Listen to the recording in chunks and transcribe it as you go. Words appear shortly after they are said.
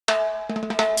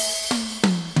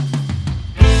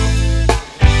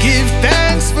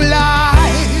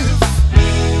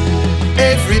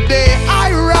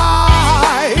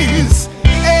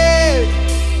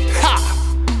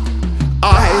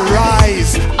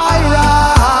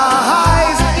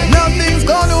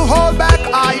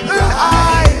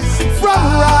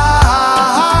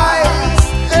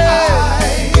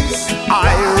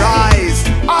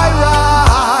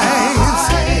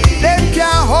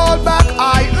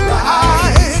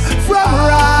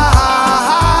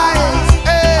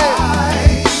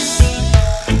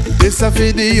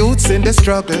with the youths in the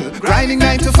struggle, grinding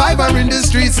 9 to 5 or in the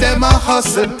streets, them a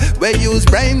hustle. We use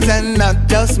brains and not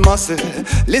just muscle.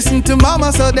 Listen to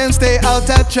mama so them stay out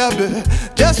of trouble.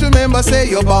 Just remember, say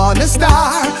you're born a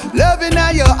star. Loving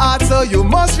at your heart, so you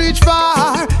must reach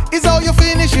far. It's how you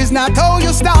finish, is not how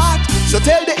you start. So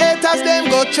tell the haters them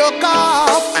go choke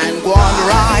off and go on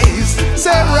rise.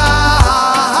 Say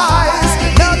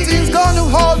rise. Nothing's gonna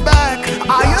hold back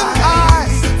I am I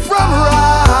from rise.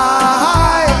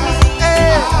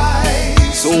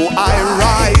 So I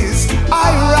rise, I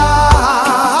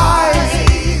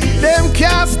rise. Them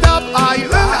can't stop I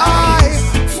and I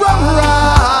from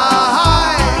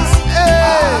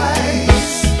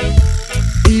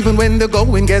rise. Even when the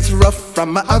going gets rough,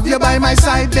 from have you by my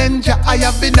side, then I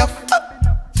have enough.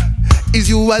 Is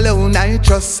you alone I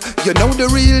trust. You know the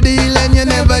real deal and you're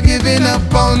never giving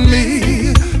up on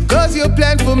me. Cause your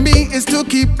plan for me is to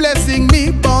keep blessing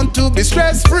me, born to be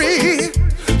stress-free.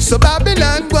 So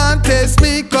Babylon go and test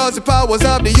me, cause the powers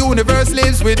of the universe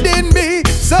lives within me.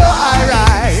 So I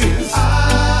rise.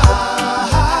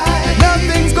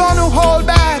 Nothing's gonna hold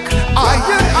back I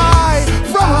and I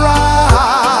from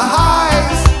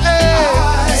rise.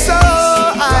 So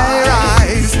I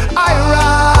rise, I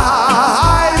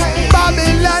rise.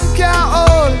 Babylon can't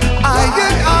hold I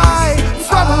and I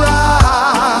from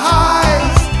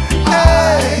rise.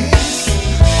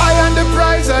 I am the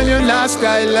prize and you're not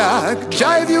skylark.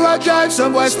 Drive you a drive,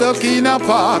 some boy stuck in a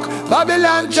park.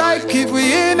 Babylon drive, keep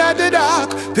we in at the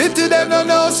dark. Pity them no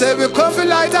know, say we come for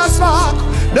light and spark.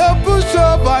 No push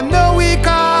over, no weak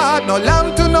heart. No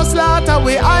lamb to no slaughter,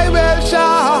 we I well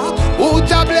sharp. Who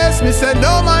Jah bless me, say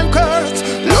no man curse.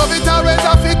 Love it always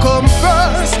have to come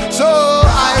first. So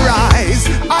I rise,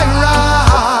 I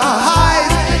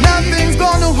rise. Nothing's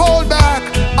gonna hold back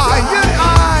I and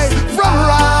I from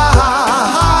rise.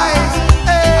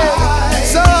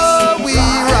 So we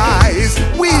rise,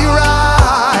 we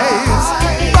rise.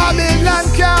 Babylon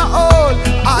can't hold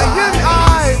I and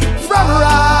I from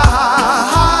rise.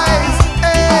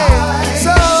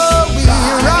 So we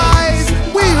rise,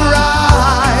 we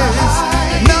rise.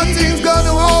 Nothing's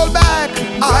gonna hold back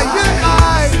I and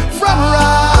I from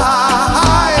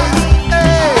rise.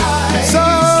 So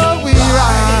we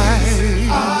rise,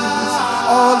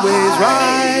 always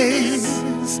rise,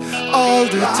 all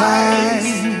the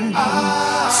time.